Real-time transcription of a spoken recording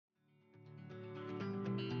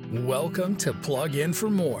Welcome to Plug In for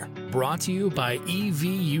More, brought to you by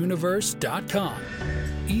EVUniverse.com.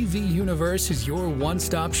 EV Universe is your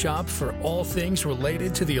one-stop shop for all things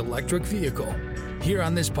related to the electric vehicle. Here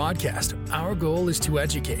on this podcast, our goal is to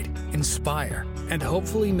educate, inspire, and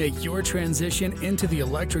hopefully make your transition into the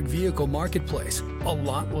electric vehicle marketplace a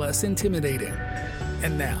lot less intimidating.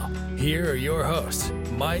 And now, here are your hosts,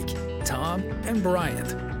 Mike, Tom, and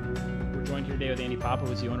Bryant. We're joined here today with Andy Papa,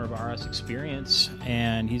 who's the owner of RS Xperience,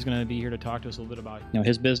 and he's going to be here to talk to us a little bit about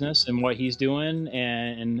his business and what he's doing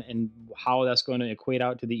and how that's going to equate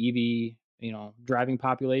out to the EV driving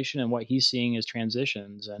population and what he's seeing as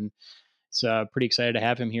transitions. And it's pretty excited to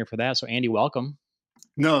have him here for that. So Andy, welcome.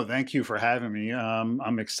 No, thank you for having me.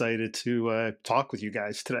 I'm excited to talk with you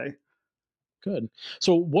guys today. Good.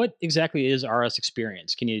 So what exactly is RS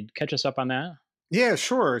Xperience? Can you catch us up on that? Yeah,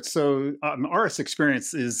 sure. So RS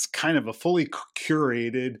Xperience is kind of a fully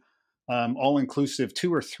curated, all-inclusive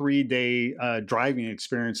 2 or 3 day driving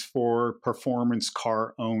experience for performance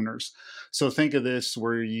car owners. So think of this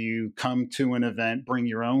where you come to an event, bring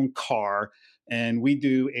your own car, and we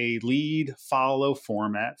do a lead follow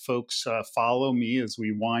format. Folks follow me as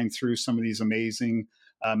we wind through some of these amazing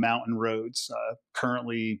mountain roads,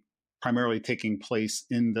 currently primarily taking place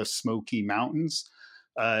in the Smoky Mountains.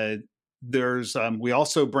 We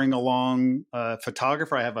also bring along a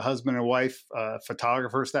photographer. I have a husband and wife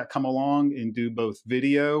photographers that come along and do both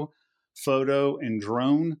video, photo, and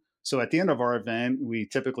drone. So at the end of our event, we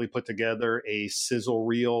typically put together a sizzle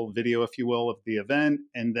reel video, if you will, of the event.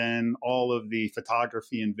 And then all of the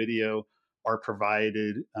photography and video are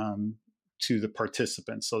provided to the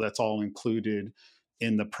participants. So that's all included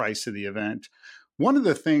in the price of the event. One of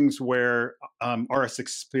the things where RS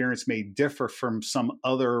Xperience may differ from some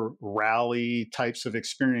other rally types of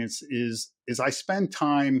experience is I spend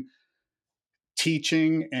time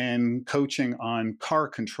teaching and coaching on car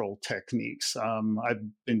control techniques. I've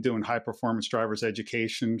been doing high performance drivers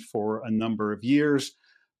education for a number of years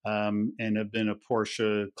and have been a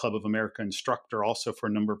Porsche Club of America instructor also for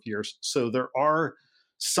a number of years. So there are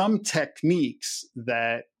some techniques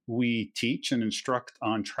that we teach and instruct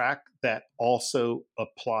on track that also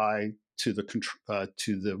apply to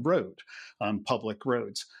the road, public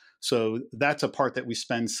roads. So that's a part that we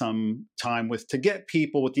spend some time with to get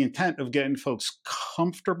people with the intent of getting folks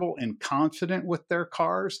comfortable and confident with their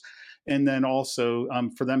cars. And then also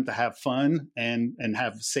for them to have fun and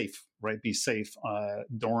have safe, right? Be safe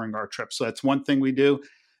during our trip. So that's one thing we do.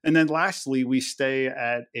 And then lastly, we stay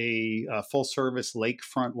at a full service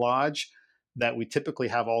lakefront lodge that we typically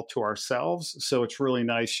have all to ourselves. So it's really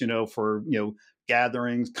nice, for,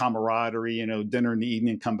 gatherings, camaraderie, dinner in the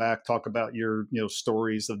evening, come back, talk about your,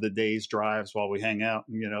 stories of the day's drives while we hang out,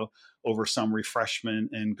 over some refreshment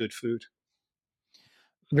and good food.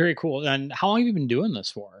 Very cool. And how long have you been doing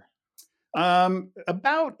this for?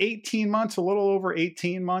 About 18 months, a little over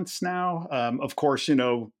 18 months now. Of course,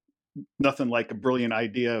 nothing like a brilliant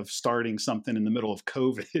idea of starting something in the middle of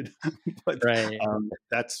COVID, but right.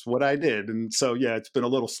 That's what I did. And so, yeah, it's been a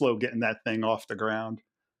little slow getting that thing off the ground.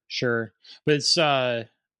 Sure. But it's a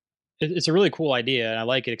really cool idea. And I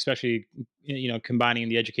like it, especially, combining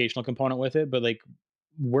the educational component with it. But like,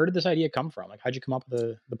 where did this idea come from? Like, how'd you come up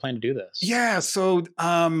with the plan to do this? Yeah. So,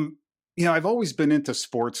 I've always been into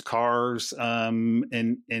sports cars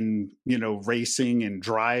and racing and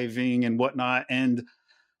driving and whatnot. And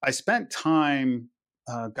I spent time,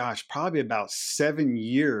 probably about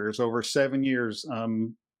over 7 years,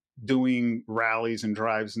 doing rallies and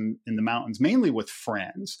drives in the mountains, mainly with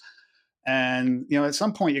friends. And, at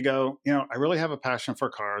some point you go, I really have a passion for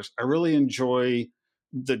cars. I really enjoy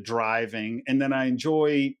the driving. And then I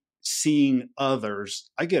enjoy seeing others.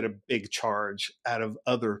 I get a big charge out of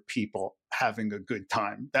other people having a good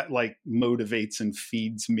time. That motivates and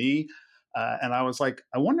feeds me. And I was like,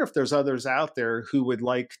 I wonder if there's others out there who would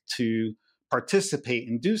like to participate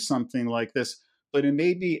and do something like this, but in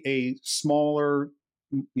maybe a smaller,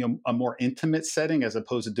 a more intimate setting as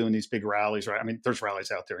opposed to doing these big rallies, right? I mean, there's rallies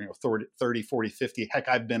out there, 30, 40, 50. Heck,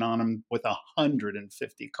 I've been on them with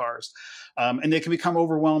 150 cars. And they can become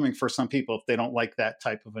overwhelming for some people if they don't like that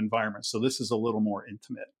type of environment. So this is a little more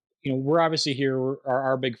intimate. We're obviously here,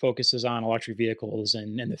 our big focus is on electric vehicles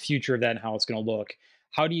and the future of that and how it's going to look.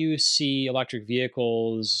 How do you see electric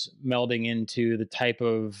vehicles melding into the type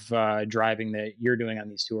of driving that you're doing on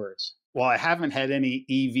these tours? Well, I haven't had any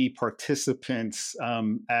EV participants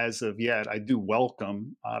as of yet. I do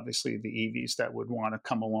welcome, obviously, the EVs that would want to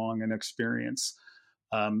come along and experience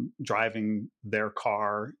driving their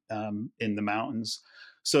car in the mountains.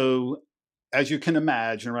 So as you can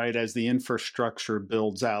imagine, right, as the infrastructure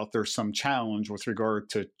builds out, there's some challenge with regard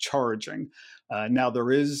to charging. Now,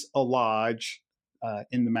 there is a lodge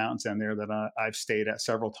in the mountains down there that I've stayed at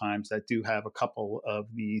several times that do have a couple of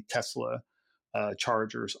the Tesla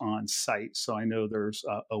chargers on site. So I know there's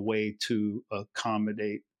a way to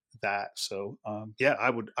accommodate that. So yeah,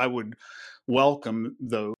 I would welcome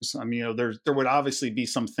those. I mean, there would obviously be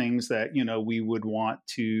some things that we would want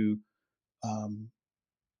to um,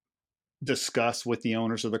 discuss with the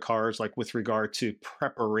owners of the cars, like with regard to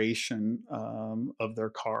preparation of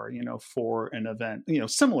their car, for an event.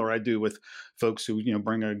 Similar I do with folks who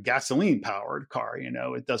bring a gasoline powered car.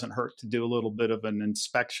 It doesn't hurt to do a little bit of an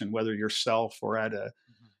inspection, whether yourself or at a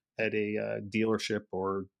dealership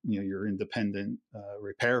or your independent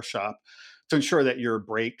repair shop, to ensure that your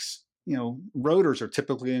brakes, rotors are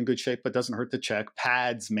typically in good shape, but doesn't hurt to check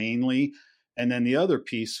pads mainly. And then the other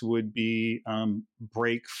piece would be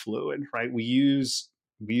brake fluid, right? We use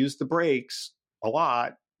the brakes a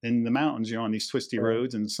lot in the mountains, on these twisty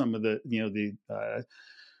roads and some of the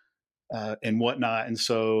and whatnot. And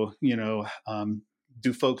so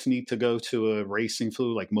do folks need to go to a racing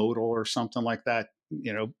fluid like Modal or something like that?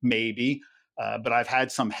 Maybe. But I've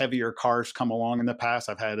had some heavier cars come along in the past.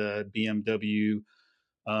 I've had a BMW,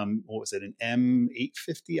 what was it, an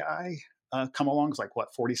M850i come along. It's like,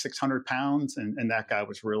 4,600 pounds. And that guy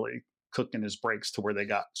was really cooking his brakes to where they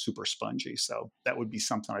got super spongy. So that would be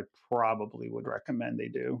something I probably would recommend they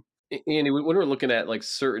do. Andy, when we're looking at like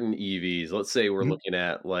certain EVs, let's say we're looking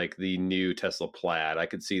at like the new Tesla Plaid, I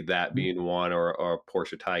could see that being one, or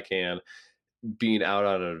Porsche Taycan being out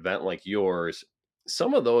on an event like yours.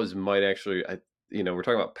 Some of those might actually, we're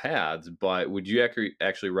talking about pads, but would you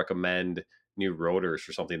actually recommend new rotors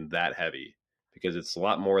for something that heavy? Because it's a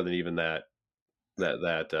lot more than even that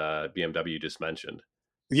BMW you just mentioned.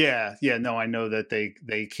 Yeah, no, I know that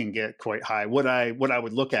they can get quite high. What I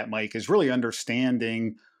would look at, Mike, is really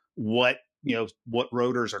understanding what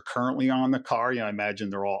rotors are currently on the car. I imagine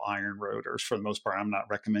they're all iron rotors for the most part. I'm not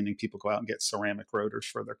recommending people go out and get ceramic rotors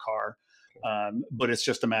for their car. But it's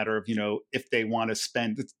just a matter of, if they want to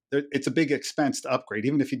spend, it's a big expense to upgrade.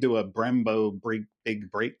 Even if you do a Brembo big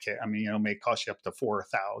brake kit, I mean, it may cost you up to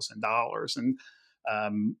 $4,000.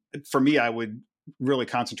 And for me, I would really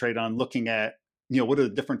concentrate on looking at, what are the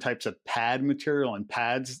different types of pad material and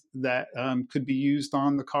pads that could be used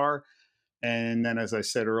on the car. And then, as I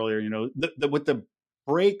said earlier, what the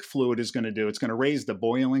brake fluid is going to do, it's going to raise the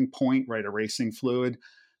boiling point, right, a racing fluid,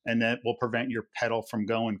 and that will prevent your pedal from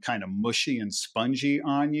going kind of mushy and spongy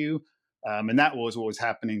on you. And that was what was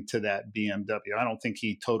happening to that BMW. I don't think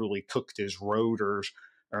he totally cooked his rotors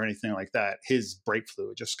or anything like that. His brake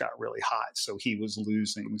fluid just got really hot, so he was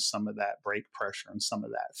losing some of that brake pressure and some of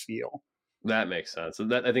that feel. That makes sense. So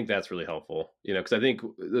I think that's really helpful, because I think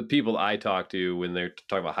the people I talk to when they're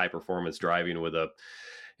talking about high performance driving with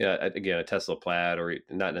again, a Tesla Plaid, or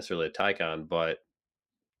not necessarily a Taycan, but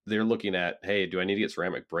they're looking at, hey, do I need to get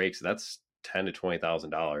ceramic brakes? That's $10,000 to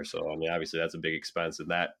 $20,000. So I mean, obviously that's a big expense, and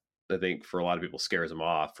that, I think, for a lot of people scares them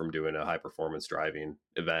off from doing a high performance driving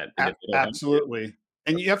event. Absolutely.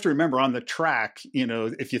 And you have to remember, on the track,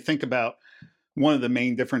 if you think about one of the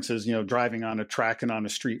main differences, driving on a track and on a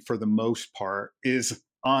street for the most part, is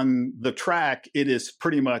on the track, it is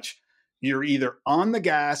pretty much you're either on the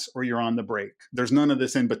gas or you're on the brake. There's none of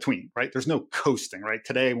this in between, right? There's no coasting, right?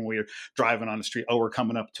 Today, when we're driving on the street, we're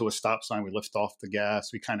coming up to a stop sign, we lift off the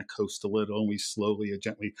gas, we kind of coast a little, and we slowly and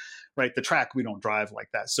gently, right? The track, we don't drive like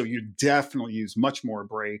that. So you definitely use much more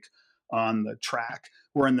brake on the track.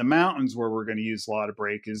 Where in the mountains, where we're going to use a lot of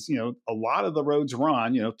brake, is, a lot of the roads we're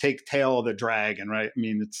on, take Tail of the Dragon, right? I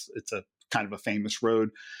mean, it's a kind of a famous road,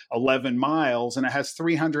 11 miles, and it has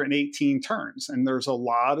 318 turns. And there's a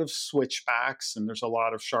lot of switchbacks and there's a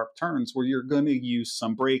lot of sharp turns where you're going to use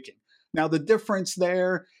some braking. Now, the difference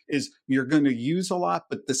there is you're going to use a lot,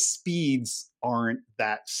 but the speeds aren't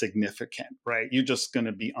that significant, right? You're just going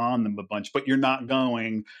to be on them a bunch, but you're not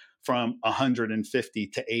going from 150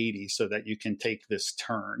 to 80 so that you can take this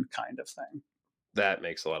turn kind of thing. That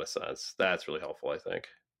makes a lot of sense. That's really helpful, I think.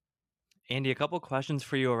 Andy, a couple questions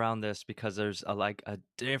for you around this, because there's a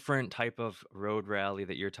different type of road rally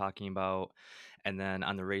that you're talking about. And then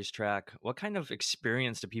on the racetrack, what kind of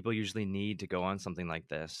experience do people usually need to go on something like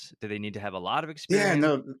this? Do they need to have a lot of experience?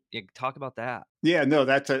 Talk about that. Yeah, no,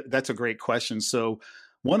 that's a great question. So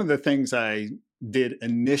one of the things I did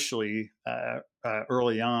initially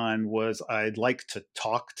early on was I'd like to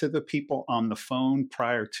talk to the people on the phone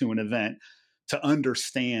prior to an event to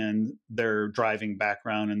understand their driving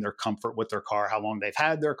background and their comfort with their car, how long they've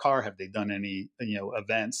had their car, have they done any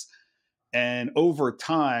events. And over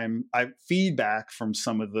time, I feedback from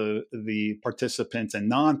some of the participants and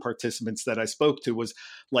non-participants that I spoke to was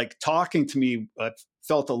like talking to me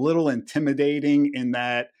felt a little intimidating in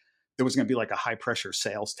that there was going to be like a high pressure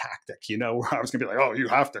sales tactic, where I was going to be like, oh, you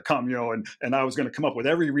have to come, and I was going to come up with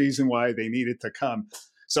every reason why they needed to come.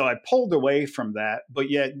 So I pulled away from that. But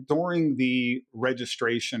yet during the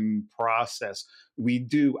registration process, we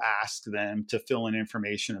do ask them to fill in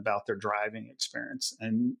information about their driving experience.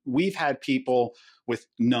 And we've had people with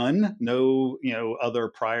no, other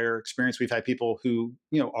prior experience. We've had people who,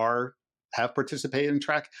 have participated in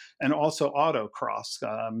track and also autocross.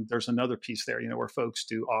 There's another piece there, where folks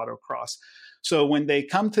do autocross. So when they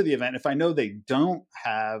come to the event, if I know they don't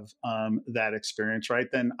have that experience, right,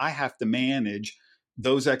 then I have to manage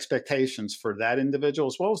those expectations for that individual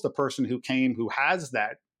as well as the person who came who has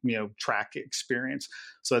that track experience.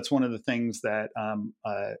 So that's one of the things that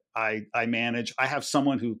I manage. I have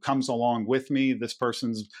someone who comes along with me. This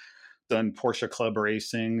person's done Porsche Club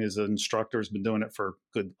racing, is an instructor, has been doing it for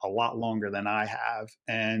a lot longer than I have.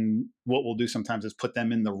 And what we'll do sometimes is put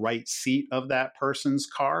them in the right seat of that person's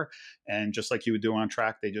car. And just like you would do on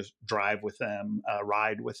track, they just drive with them,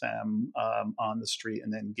 ride with them on the street,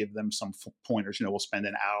 and then give them some pointers. We'll spend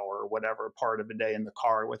an hour or whatever part of a day in the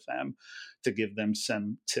car with them to give them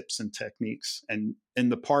some tips and techniques. And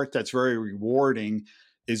the part that's very rewarding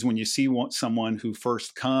is when you see someone who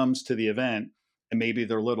first comes to the event and maybe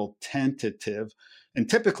they're a little tentative. And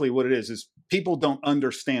typically what it is people don't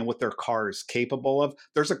understand what their car is capable of.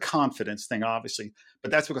 There's a confidence thing, obviously,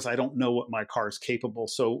 but that's because I don't know what my car is capable.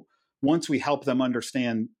 So once we help them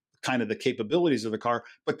understand kind of the capabilities of the car,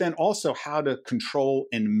 but then also how to control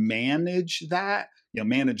and manage that,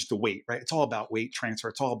 manage the weight, right? It's all about weight transfer.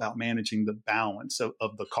 It's all about managing the balance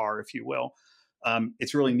of the car, if you will.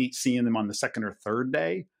 It's really neat seeing them on the second or third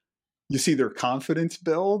day. You see their confidence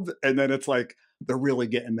build, and then it's like, they're really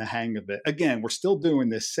getting the hang of it. Again, we're still doing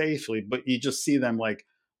this safely, but you just see them like,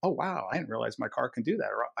 oh, wow, I didn't realize my car can do that.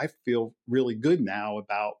 Or I feel really good now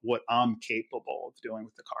about what I'm capable of doing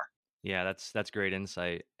with the car. Yeah, that's great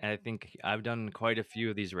insight. And I think I've done quite a few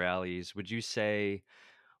of these rallies. Would you say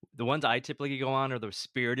the ones I typically go on are the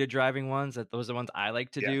spirited driving ones? That those are the ones I like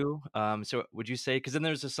to Yeah. do. So would you say, because then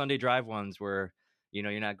there's the Sunday drive ones where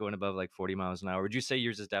you're not going above like 40 miles an hour. Would you say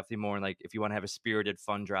yours is definitely more like if you want to have a spirited,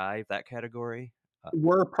 fun drive, that category?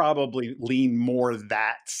 We're probably lean more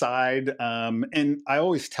that side. And I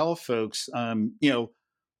always tell folks,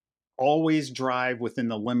 always drive within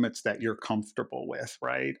the limits that you're comfortable with,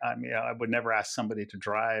 right? I mean, I would never ask somebody to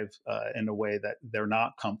drive in a way that they're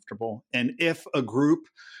not comfortable. And if a group,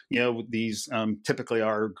 these typically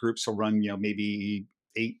our groups will run, maybe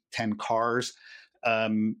 8-10 cars.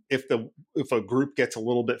 If a group gets a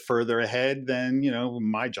little bit further ahead, then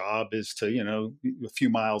my job is to a few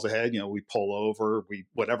miles ahead. We pull over,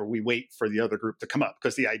 we wait for the other group to come up,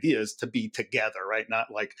 because the idea is to be together, right?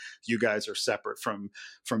 Not like you guys are separate from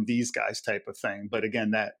these guys type of thing. But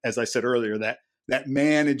again, that, as I said earlier, that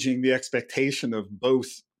managing the expectation of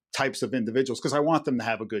both types of individuals, because I want them to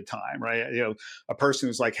have a good time, right? A person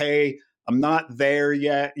who's like, hey, I'm not there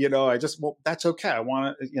yet. That's okay. I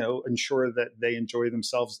want to, ensure that they enjoy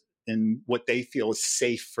themselves in what they feel is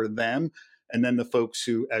safe for them. And then the folks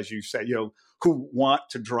who, as you said, who want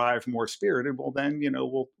to drive more spirited, well, then,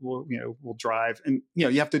 we'll drive. And,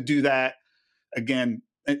 you have to do that again,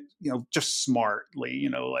 just smartly,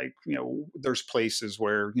 there's places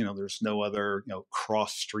where, there's no other,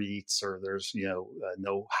 cross streets, or there's,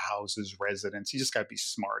 no houses, residents. You just got to be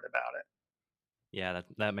smart about it. Yeah,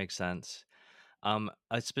 that makes sense.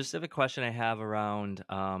 A specific question I have around,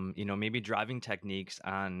 maybe driving techniques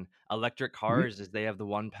on electric Mhm. cars is they have the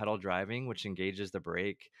one pedal driving, which engages the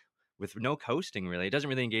brake with no coasting really. It doesn't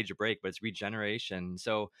really engage the brake, but it's regeneration.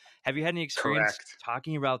 So have you had any experience Correct.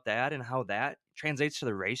 talking about that and how that translates to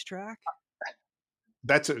the racetrack?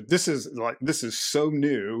 This is so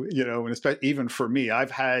new, and especially even for me, I've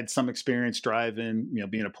had some experience driving,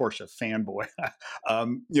 being a Porsche fanboy,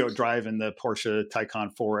 driving the Porsche Taycan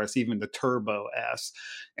 4S, even the Turbo S,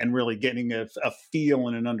 and really getting a feel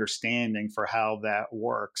and an understanding for how that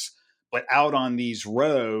works. But out on these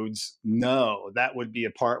roads, no, that would be a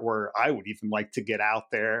part where I would even like to get out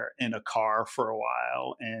there in a car for a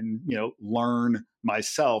while and, learn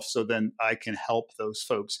myself, so then I can help those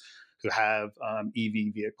folks who have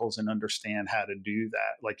EV vehicles and understand how to do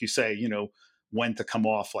that. Like you say, when to come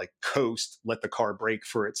off, like coast, let the car brake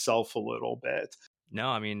for itself a little bit. No,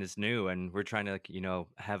 I mean it's new, and we're trying to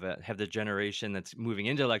have the generation that's moving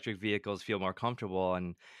into electric vehicles feel more comfortable.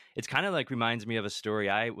 And it's kind of like reminds me of a story.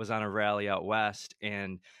 I was on a rally out west,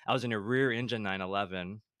 and I was in a rear engine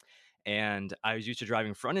 911, And I was used to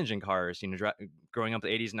driving front engine cars, growing up in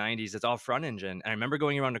the 80s, 90s, it's all front engine. And I remember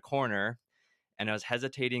going around a corner and I was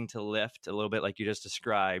hesitating to lift a little bit like you just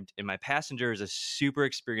described. And my passenger is a super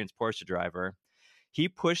experienced Porsche driver. He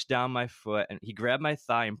pushed down my foot and he grabbed my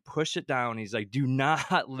thigh and pushed it down. He's like, do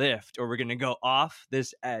not lift or we're going to go off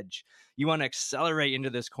this edge. You want to accelerate into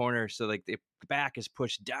this corner so like the back is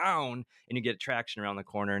pushed down and you get traction around the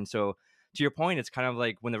corner. And so to your point, it's kind of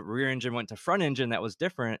like when the rear engine went to front engine, that was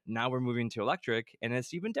different. Now we're moving to electric and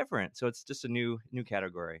it's even different. So it's just a new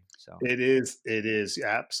category. So it is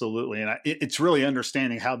absolutely. And it's really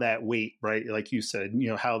understanding how that weight, right? Like you said,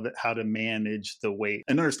 how to manage the weight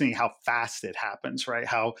and understanding how fast it happens, right?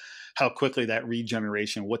 How quickly that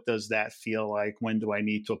regeneration, what does that feel like? When do I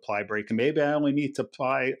need to apply brake? And maybe I only need to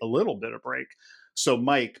apply a little bit of brake. So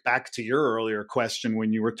Mike, back to your earlier question,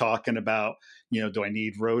 when you were talking about, do I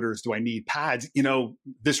need rotors? Do I need pads?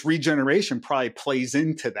 This regeneration probably plays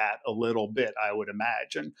into that a little bit, I would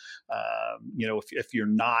imagine. If you're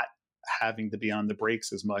not having to be on the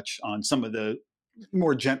brakes as much on some of the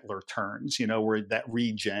more gentler turns, where that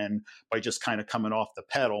regen by just kind of coming off the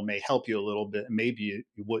pedal may help you a little bit. And maybe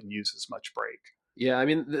you wouldn't use as much brake. Yeah, I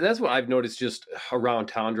mean, that's what I've noticed just around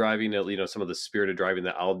town driving, some of the spirited driving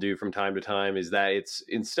that I'll do from time to time is that it's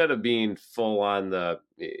instead of being full on the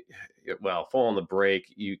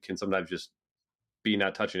brake, you can sometimes just be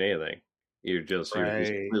not touching anything. You're just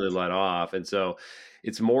really let off. And so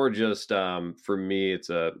it's more just, for me, it's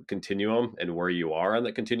a continuum and where you are on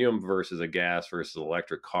the continuum versus a gas versus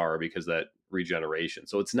electric car because that regeneration.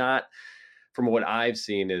 So it's not, from what I've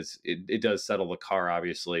seen, is it does settle the car,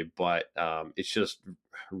 obviously, but it's just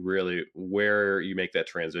really where you make that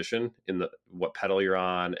transition in what pedal you're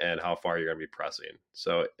on and how far you're going to be pressing.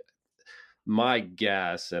 So my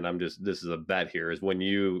guess, and this is a bet here, is when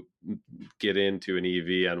you get into an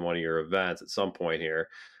EV on one of your events at some point here,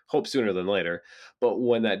 hope sooner than later, but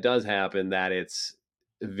when that does happen, that it's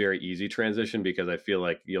a very easy transition because I feel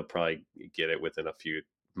like you'll probably get it within a few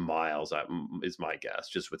miles, is my guess,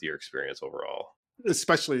 just with your experience overall.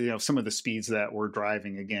 Especially, some of the speeds that we're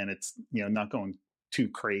driving, again, it's, not going too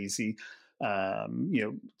crazy,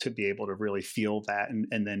 to be able to really feel that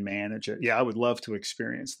and then manage it. Yeah, I would love to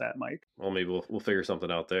experience that, Mike. Well, maybe we'll figure something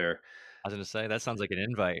out there. I was going to say, that sounds like an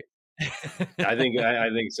invite. I think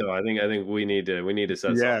so. I think we need to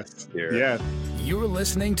set something here. Yeah. You're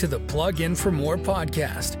listening to the Plug In for More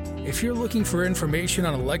podcast. If you're looking for information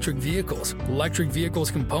on electric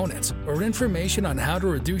vehicles components, or information on how to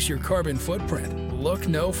reduce your carbon footprint, look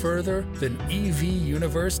no further than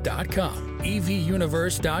evuniverse.com.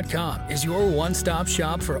 evuniverse.com is your one-stop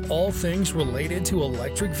shop for all things related to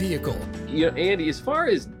electric vehicle. Andy, as far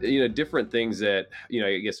as, different things that,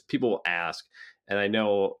 I guess people will ask, and I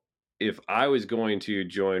know if I was going to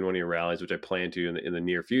join one of your rallies, which I plan to in the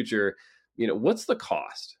near future, what's the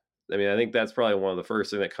cost? I mean, I think that's probably one of the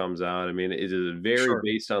first thing that comes out. I mean, is it vary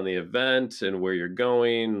based on the event and where you're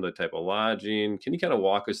going, the type of lodging? Can you kind of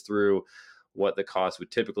walk us through what the cost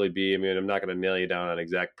would typically be? I mean, I'm not going to nail you down on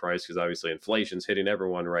exact price because obviously inflation's hitting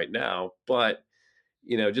everyone right now, but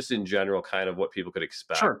just in general, kind of what people could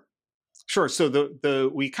expect. Sure. So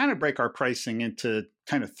we kind of break our pricing into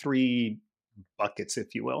kind of three buckets,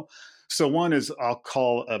 if you will. So one is, I'll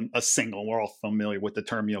call a single. We're all familiar with the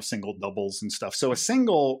term, single, doubles and stuff. So a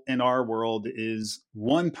single in our world is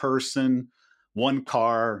one person, one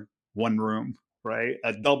car, one room, right?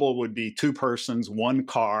 A double would be two persons, one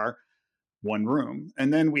car, one room.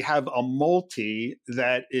 And then we have a multi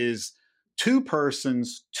that is two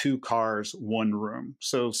persons, two cars, one room.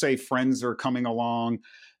 So say friends are coming along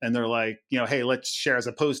and they're like, hey, let's share, as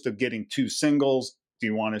opposed to getting two singles. Do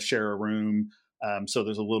you want to share a room? So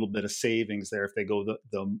there's a little bit of savings there if they go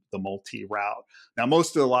the multi route. Now,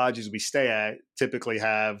 most of the lodges we stay at typically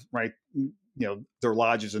have, right, they're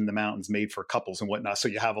lodges in the mountains made for couples and whatnot. So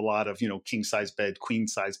you have a lot of, king size bed, queen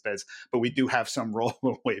size beds, but we do have some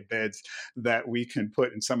rollaway beds that we can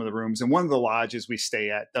put in some of the rooms. And one of the lodges we stay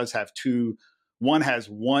at does have two. One has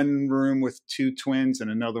one room with two twins and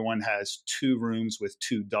another one has two rooms with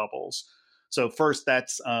two doubles. So first,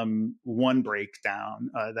 that's one breakdown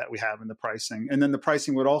that we have in the pricing. And then the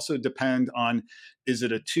pricing would also depend on, is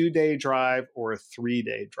it a 2-day drive or a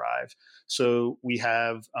 3-day drive? So we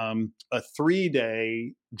have a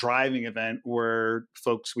 3-day driving event where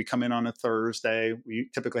we come in on a Thursday. We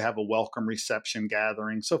typically have a welcome reception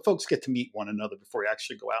gathering. So folks get to meet one another before we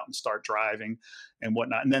actually go out and start driving and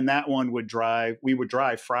whatnot. And then that one we would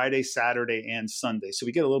drive Friday, Saturday, and Sunday. So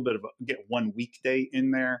we get get one weekday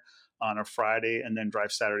in there on a Friday and then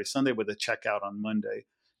drive Saturday, Sunday with a checkout on Monday.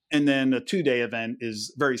 And then a 2-day event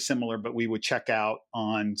is very similar, but we would check out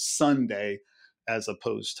on Sunday as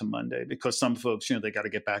opposed to Monday, because some folks, they got to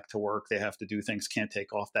get back to work. They have to do things, can't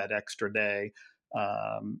take off that extra day.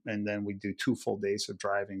 And then we do 2 full days of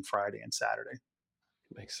driving, Friday and Saturday.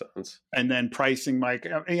 Makes sense. And then pricing, Mike,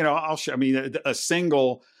 I'll show, a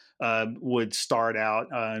single would start out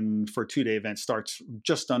for 2-day event starts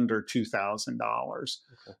just under $2,000.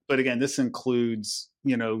 Okay. But again, this includes,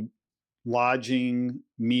 lodging,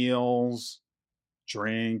 meals,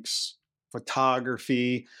 drinks,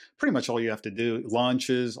 photography, pretty much all you have to do,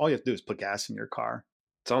 lunches, all you have to do is put gas in your car.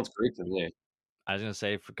 Sounds great to me. I was going to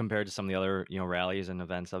say, compared to some of the other, rallies and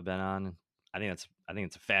events I've been on, I think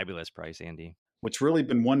it's a fabulous price, Andy. What's really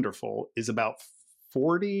been wonderful is about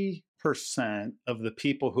 40% of the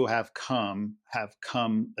people who have come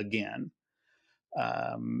again.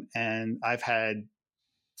 And I've had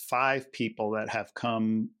 5 people that have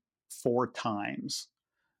come 4 times.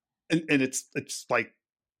 And it's like,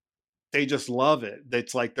 they just love it.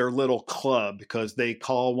 It's like their little club, because they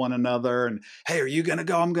call one another and, hey, are you going to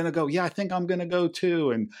go? I'm going to go. Yeah, I think I'm going to go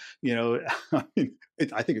too. And,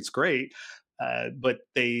 I think it's great. But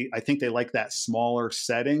I think they like that smaller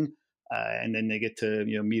setting. And then they get to,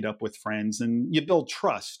 meet up with friends, and you build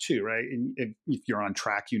trust too, right? And if you're on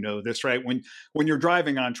track, this, right? When you're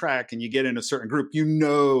driving on track and you get in a certain group,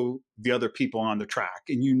 the other people on the track,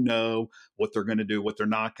 and what they're going to do, what they're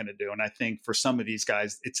not going to do. And I think for some of these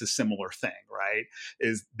guys, it's a similar thing, right?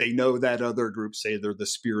 Is they know that other group, say they're the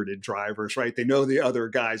spirited drivers, right? They know the other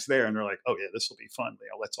guys there, and they're like, oh yeah, this will be fun.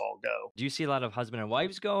 Let's all go. Do you see a lot of husband and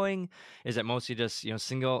wives going? Is it mostly just,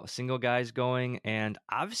 single guys going? And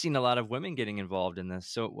I've seen a lot of women getting involved in this.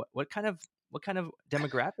 So what kind of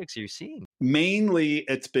demographics are you seeing? Mainly,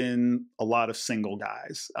 it's been a lot of single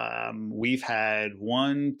guys. We've had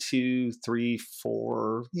 1, 2, 3,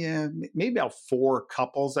 4, maybe about 4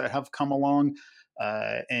 couples that have come along.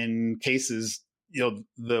 In cases,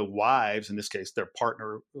 the wives, in this case, their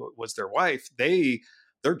partner was their wife. They're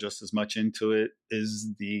just as much into it as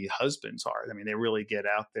the husbands are. They really get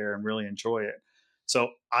out there and really enjoy it.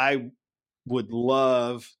 So I would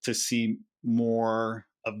love to see more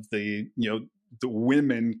of the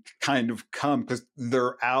women kind of come, because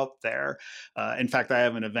they're out there. In fact, I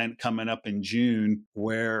have an event coming up in June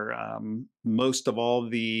where most of all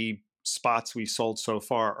the spots we sold so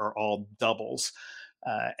far are all doubles.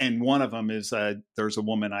 And one of them is there's a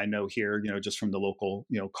woman I know here, just from the local,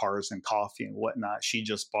 cars and coffee and whatnot. She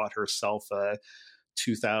just bought herself a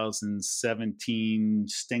 2017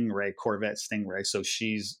 Corvette Stingray. So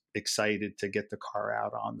she's excited to get the car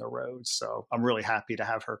out on the road. So I'm really happy to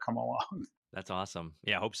have her come along. That's awesome.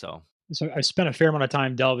 Yeah, I hope so. So I spent a fair amount of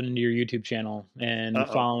time delving into your YouTube channel and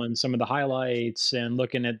following some of the highlights and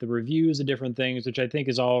looking at the reviews of different things, which I think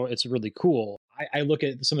it's really cool. I look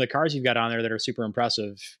at some of the cars you've got on there that are super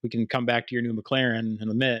impressive. We can come back to your new McLaren in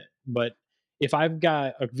a minute, but if I've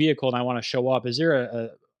got a vehicle and I want to show up, is there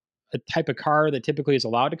a type of car that typically is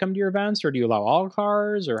allowed to come to your events, or do you allow all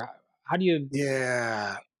cars, or how do you?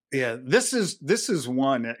 Yeah. This is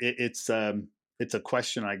one. It's a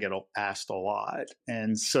question I get asked a lot.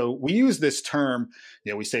 And so we use this term,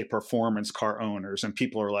 we say performance car owners, and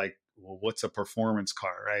people are like, well, what's a performance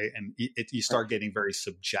car, right? And you start getting very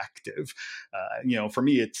subjective. For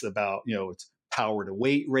me, it's about, it's power to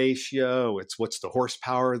weight ratio. It's what's the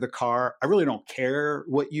horsepower of the car. I really don't care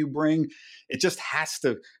what you bring. It just has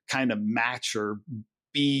to kind of match or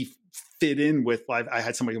be fit in with, I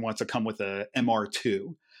had somebody who wants to come with a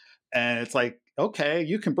MR2. And it's like, okay,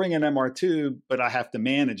 you can bring an MR2, but I have to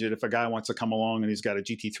manage it if a guy wants to come along and he's got a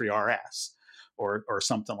GT3 RS or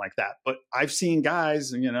something like that. But I've seen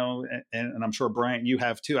guys, and I'm sure, Bryant, you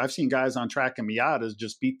have too. I've seen guys on track and Miatas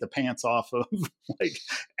just beat the pants off of like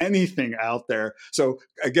anything out there. So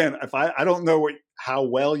again, if I don't know how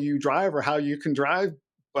well you drive or how you can drive,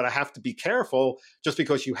 but I have to be careful. Just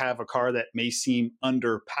because you have a car that may seem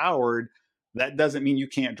underpowered, that doesn't mean you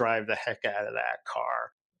can't drive the heck out of that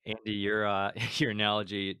car. Andy, your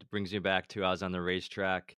analogy brings me back to, I was on the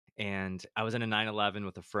racetrack and I was in a 911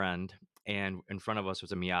 with a friend, and in front of us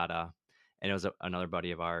was a Miata, and it was another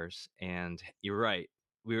buddy of ours. And you're right,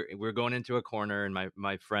 we were going into a corner, and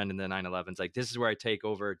my friend in the 911's like, this is where I take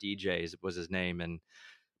over. DJ's was his name, and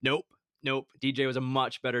nope. DJ was a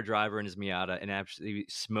much better driver in his Miata and absolutely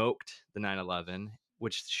smoked the 911,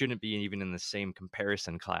 which shouldn't be even in the same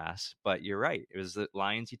comparison class. But you're right, it was the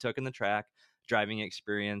lines he took in the track, driving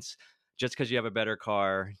experience. Just because you have a better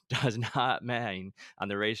car does not mean on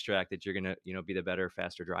the racetrack that you're going to, be the better,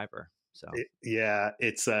 faster driver. So Yeah,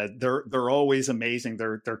 it's they're always amazing.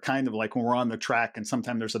 They're kind of like when we're on the track, and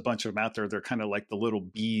sometimes there's a bunch of them out there. They're kind of like the little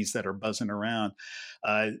bees that are buzzing around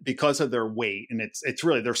because of their weight, and it's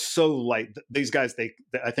really they're so light. These guys,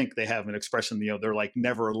 I think they have an expression. They're like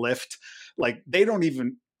never lift. Like they don't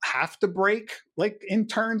even have to brake like in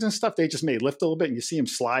turns and stuff. They just may lift a little bit, and you see them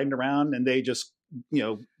sliding around, and they just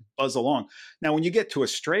buzz along. Now, when you get to a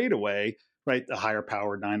straightaway, right, the higher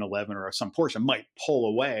powered 911 or some Porsche might pull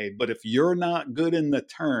away. But if you're not good in the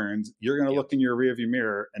turns, you're going to look in your rearview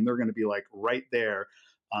mirror and they're going to be like right there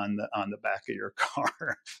on the back of your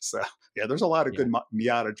car. So yeah, there's a lot of yeah, good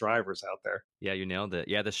Miata drivers out there. yeah, you nailed it.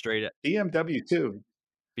 Yeah, the straight BMW too.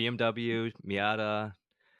 BMW, Miata.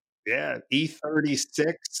 Yeah,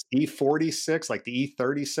 E36, E46, like the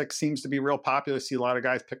E36 seems to be real popular. See a lot of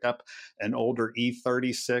guys pick up an older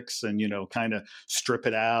E36 and, kind of strip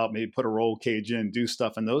it out, maybe put a roll cage in, do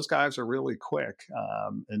stuff. And those guys are really quick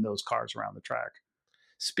in those cars around the track.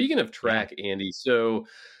 Speaking of Yeah. track, Andy, so,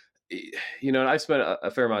 I've spent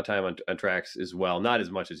a fair amount of time on tracks as well, not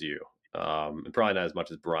as much as you. And probably not as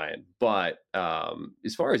much as Brian, but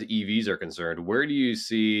as far as EVs are concerned, where do you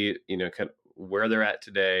see, kind of where they're at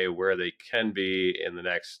today, where they can be in the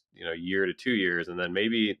next, year to 2 years, and then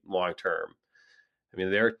maybe long term? I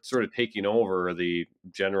mean, they're sort of taking over the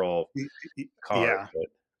general car. Yeah.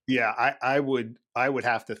 Yeah. I would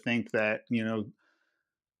have to think that,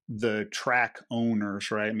 the track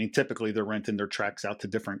owners, right? I mean, typically they're renting their tracks out to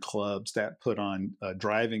different clubs that put on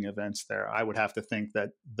driving events there. I would have to think that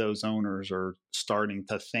those owners are starting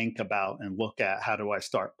to think about and look at how do I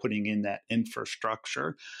start putting in that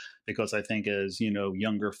infrastructure? Because I think as,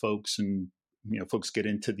 younger folks and, folks get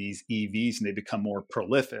into these EVs and they become more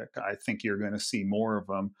prolific, I think you're going to see more of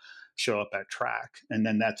them show up at track. And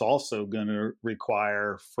then that's also going to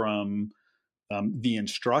require from the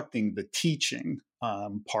instructing, the teaching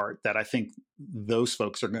part that I think those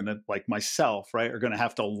folks are going to, like myself, right, are going to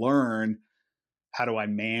have to learn how do I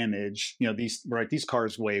manage, these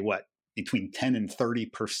cars weigh what, between 10 and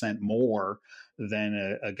 30% more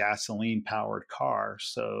than a gasoline powered car.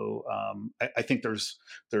 So I think there's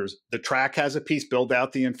the track has a piece, build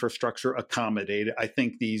out the infrastructure, accommodate it. I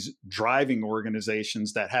think these driving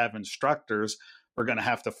organizations that have instructors are going to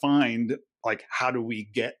have to find like, how do we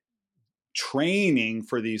get training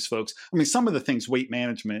for these folks? I mean, some of the things, weight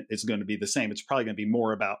management is going to be the same. It's probably going to be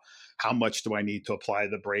more about how much do I need to apply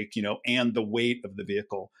the brake, and the weight of the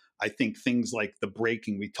vehicle. I think things like the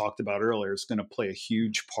braking we talked about earlier is going to play a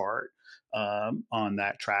huge part on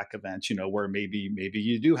that track event, where maybe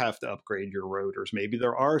you do have to upgrade your rotors. Maybe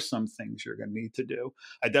there are some things you're going to need to do.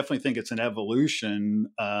 I definitely think it's an evolution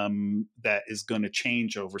that is going to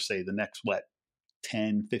change over, say, the next,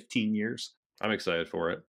 10, 15 years. I'm excited for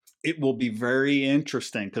it. It will be very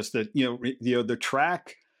interesting because the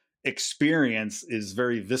track experience is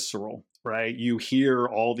very visceral, right? You hear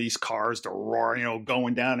all these cars, the roar,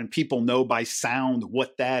 going down, and people know by sound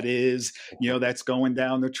what that is, that's going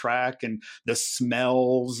down the track, and the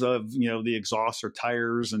smells of, the exhaust or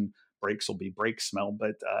tires, and brakes will be brake smell,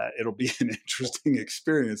 but it'll be an interesting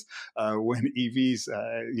experience when EVs,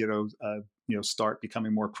 start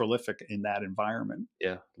becoming more prolific in that environment.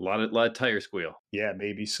 Yeah, a lot of tire squeal. Yeah,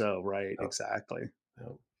 maybe so. Right. Oh. Exactly.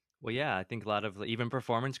 Oh. Well, yeah, I think a lot of even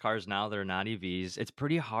performance cars now that are not EVs, it's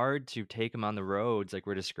pretty hard to take them on the roads like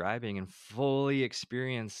we're describing and fully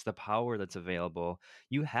experience the power that's available.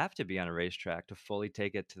 You have to be on a racetrack to fully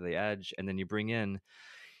take it to the edge, and then you bring in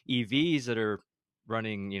EVs that are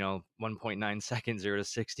running 1.9 seconds 0 to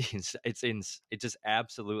 60. It's just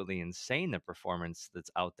absolutely insane, the performance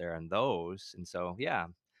that's out there on those. And so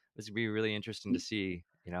this would be really interesting to see.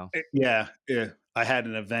 Yeah. I had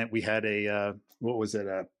an event. We had a what was it,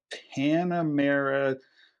 a Panamera,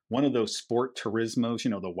 one of those sport turismos,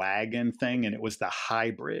 the wagon thing, and it was the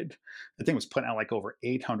hybrid. The thing was putting out like over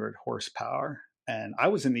 800 horsepower, and I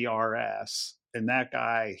was in the RS, and that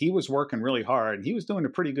guy, he was working really hard, and he was doing a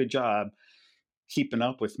pretty good job keeping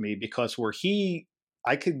up with me, because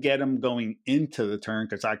I could get him going into the turn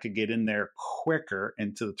because I could get in there quicker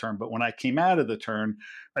into the turn. But when I came out of the turn,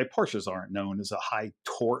 right, Porsches aren't known as a high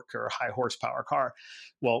torque or high horsepower car.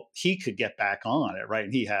 Well, he could get back on it, right?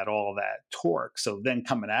 And he had all that torque. So then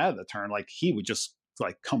coming out of the turn, like he would just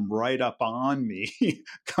like come right up on me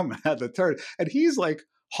coming out of the turn. And he's like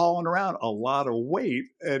hauling around a lot of weight.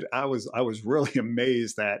 And I was really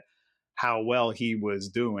amazed at how well he was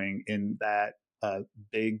doing in that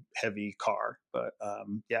big, heavy car. But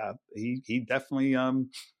he definitely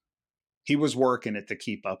he was working it to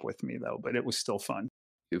keep up with me though, but it was still fun.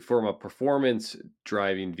 From a performance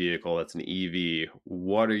driving vehicle that's an EV,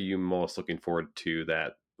 what are you most looking forward to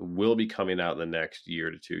that will be coming out in the next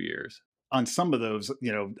year to 2 years? On some of those,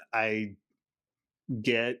 I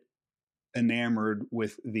get enamored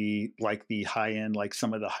with the high end, like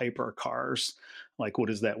some of the hyper cars. Like, what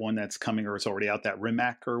is that one that's coming or it's already out, that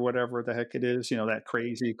Rimac or whatever the heck it is, that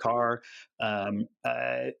crazy car.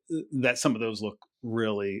 That some of those look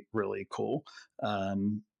really, really cool.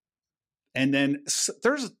 And then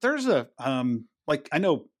there's a like, I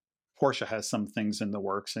know Porsche has some things in the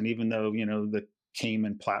works, and even though the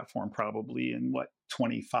Cayman platform probably in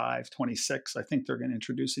 25, 26, I think they're going to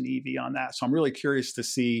introduce an EV on that. So I'm really curious to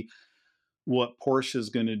see what Porsche is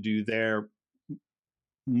going to do there,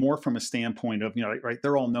 more from a standpoint of, right,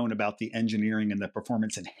 they're all known about the engineering and the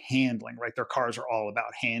performance and handling, right? Their cars are all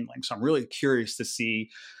about handling. So I'm really curious to see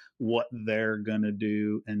what they're going to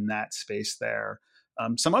do in that space there.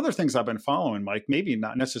 Some other things I've been following, Mike, maybe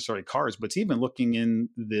not necessarily cars, but it's even looking in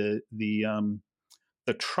the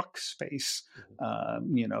truck space,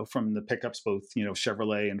 from the pickups, both,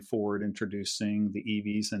 Chevrolet and Ford introducing the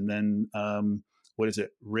EVs, and then what is it,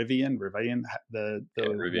 Rivian, the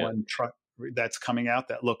Rivian. one truck that's coming out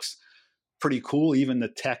that looks pretty cool. Even the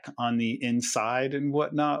tech on the inside and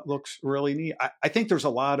whatnot looks really neat. I think there's a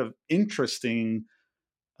lot of interesting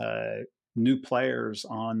new players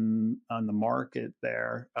on the market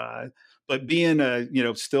there. But being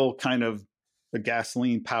still kind of a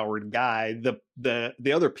gasoline powered guy, the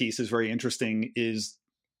other piece is very interesting, is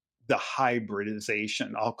the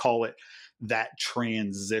hybridization. I'll call it that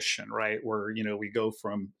transition, right? Where, we go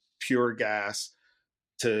from pure gas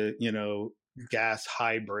to, gas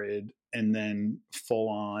hybrid, and then full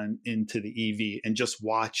on into the EV, and just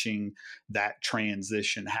watching that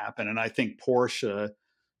transition happen. And I think Porsche,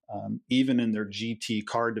 even in their GT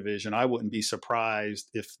car division, I wouldn't be surprised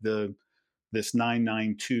if this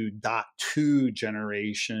 992.2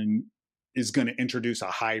 generation is going to introduce a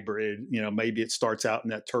hybrid. Maybe it starts out in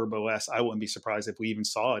that Turbo S. I wouldn't be surprised if we even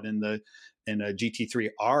saw it in a GT3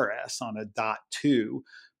 RS on a .2,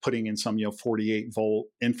 putting in some 48 volt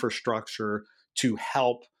infrastructure to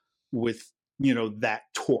help with that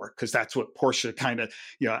torque, because that's what Porsche kind of,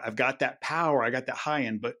 I've got that power, I got that high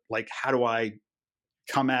end, but like, how do I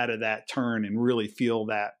come out of that turn and really feel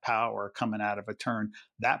that power coming out of a turn?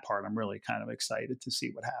 That part I'm really kind of excited to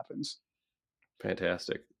see what happens.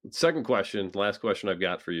 Fantastic. Second question, last question I've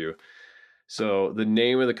got for you. So the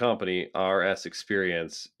name of the company, RS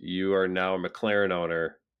Xperience, you are now a McLaren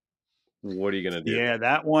owner. What are you going to do? Yeah,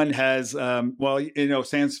 that one has,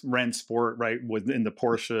 sans Ren Sport, right, within the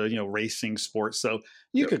Porsche, racing sport. So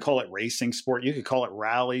you could call it racing sport. You could call it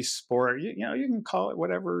rally sport. You can call it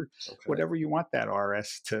whatever you want that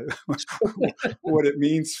RS to, what it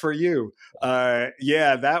means for you.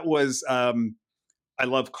 That was, I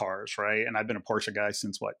love cars, right? And I've been a Porsche guy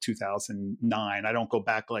since 2009. I don't go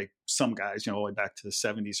back like some guys, all the way back to the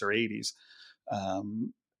 70s or 80s.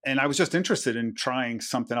 And I was just interested in trying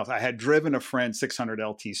something else. I had driven a friend 600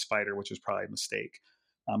 LT Spider, which was probably a mistake.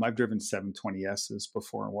 I've driven 720Ss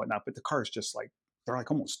before and whatnot, but the car is just they're like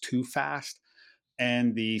almost too fast.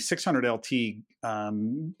 And the 600 LT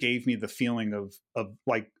gave me the feeling of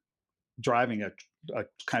like driving a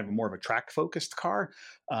kind of more of a track focused car.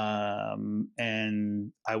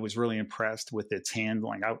 And I was really impressed with its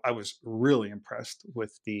handling. I was really impressed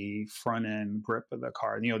with the front end grip of the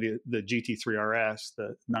car. The GT3 RS,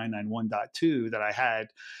 the 991.2 that I had,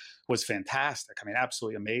 was fantastic. I mean,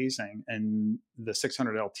 absolutely amazing. And the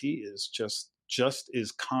 600 LT is just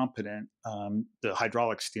as competent. The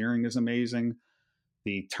hydraulic steering is amazing.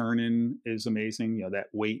 The turn-in is amazing. That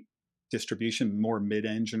weight distribution, more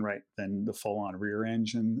mid-engine, right, than the full-on rear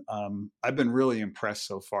engine. I've been really impressed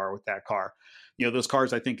so far with that car. Those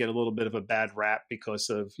cars I think get a little bit of a bad rap because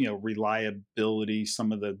of reliability,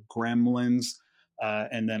 some of the gremlins,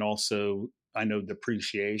 and then also I know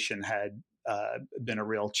depreciation had been a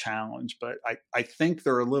real challenge. But I think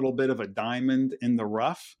they're a little bit of a diamond in the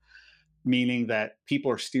rough, meaning that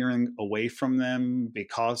people are steering away from them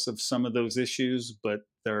because of some of those issues, but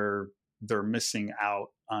they're missing out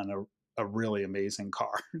on a really amazing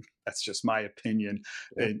car. That's just my opinion.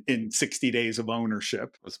 In 60 days of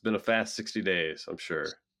ownership. It's been a fast 60 days, I'm sure.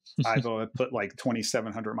 I've put like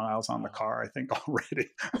 2,700 miles on the car, I think,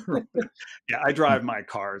 already. Yeah, I drive my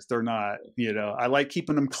cars. They're not, I like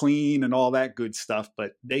keeping them clean and all that good stuff,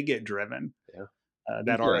 but they get driven. Yeah.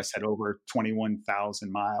 That RS had over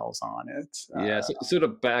 21,000 miles on it. So to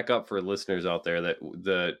back up for listeners out there,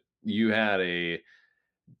 that you had a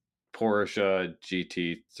Porsche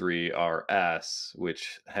GT3 RS,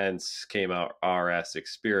 which hence came out RS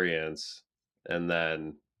Xperience, and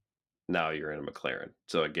then now you're in a McLaren.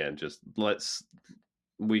 So again, just let's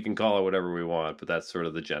we can call it whatever we want, but that's sort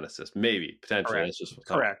of the genesis. Maybe potentially. Correct. That's just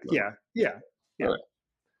Correct. Yeah. All right.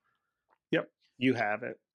 Yep. You have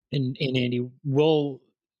it. And Andy, we'll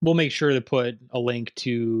make sure to put a link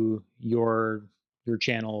to your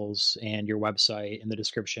channels and your website in the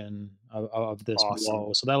description of this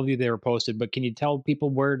below. So that'll be there posted. But can you tell people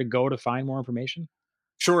where to go to find more information?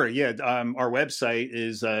 Sure. Yeah. Our website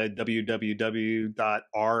is www.rs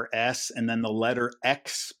and then the letter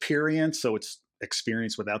Xperience. So it's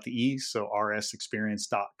experience without the E. So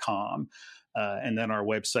rsexperience.com. And then our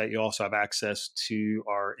website, you also have access to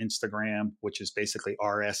our Instagram, which is basically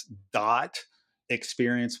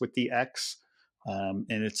rs.experience with the X. And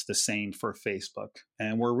it's the same for Facebook.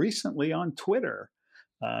 And we're recently on Twitter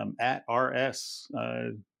at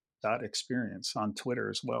rs.experience on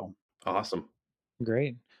Twitter as well. Awesome.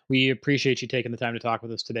 Great. We appreciate you taking the time to talk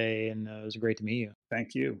with us today, and it was great to meet you.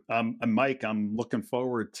 Thank you. And Mike, I'm looking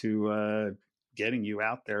forward to getting you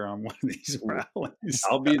out there on one of these rallies.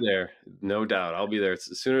 I'll be there. No doubt. I'll be there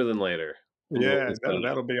sooner than later. Yeah,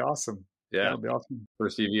 that'll be awesome. Yeah. That'll be awesome.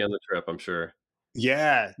 First EV on the trip, I'm sure.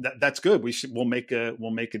 Yeah, that's good. We'll make a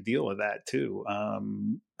deal of that too.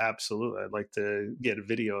 Absolutely. I'd like to get a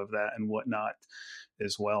video of that and whatnot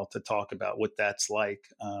as well to talk about what that's like.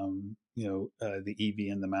 The EV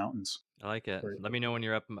in the mountains. I like it. Let me know when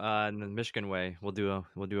you're up in the Michigan way. We'll do a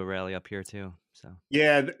rally up here too. So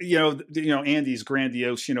yeah, Andy's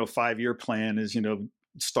grandiose 5-year plan is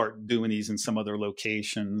start doing these in some other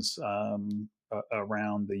locations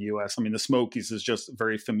around the U.S. I mean, the Smokies is just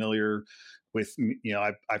very familiar with.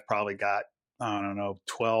 I've probably got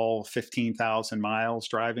 15,000 miles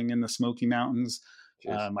driving in the Smoky Mountains.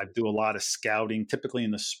 I do a lot of scouting. Typically in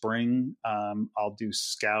the spring, I'll do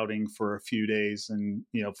scouting for a few days and,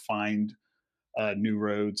 find new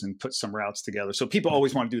roads and put some routes together. So people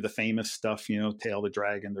always want to do the famous stuff, Tail of the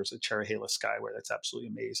Dragon. There's a Cherryhala Skyway that's absolutely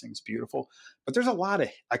amazing. It's beautiful. But there's a lot of,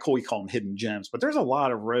 we call them hidden gems, but there's a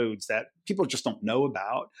lot of roads that people just don't know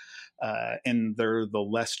about. And they're the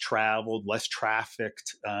less traveled, less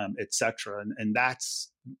trafficked, et cetera. And that's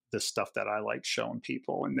the stuff that I like showing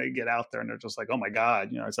people, and they get out there and they're just like, oh my God,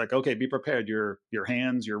 it's like, okay, be prepared. Your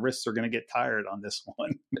hands, your wrists are going to get tired on this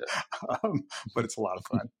one. But it's a lot of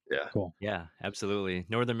fun. Yeah. Cool. Yeah, absolutely.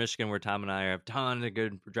 Northern Michigan, where Tom and I have a ton of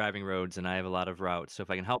good driving roads, and I have a lot of routes. So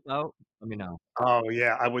if I can help out, let me know. Oh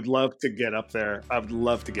yeah, I would love to get up there.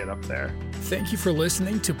 Thank you for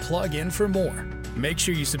listening to Plug In for More. Make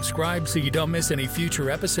sure you subscribe so you don't miss any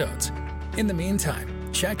future episodes. In the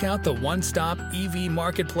meantime, check out the one-stop EV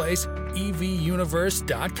marketplace,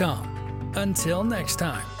 evuniverse.com. Until next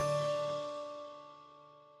time.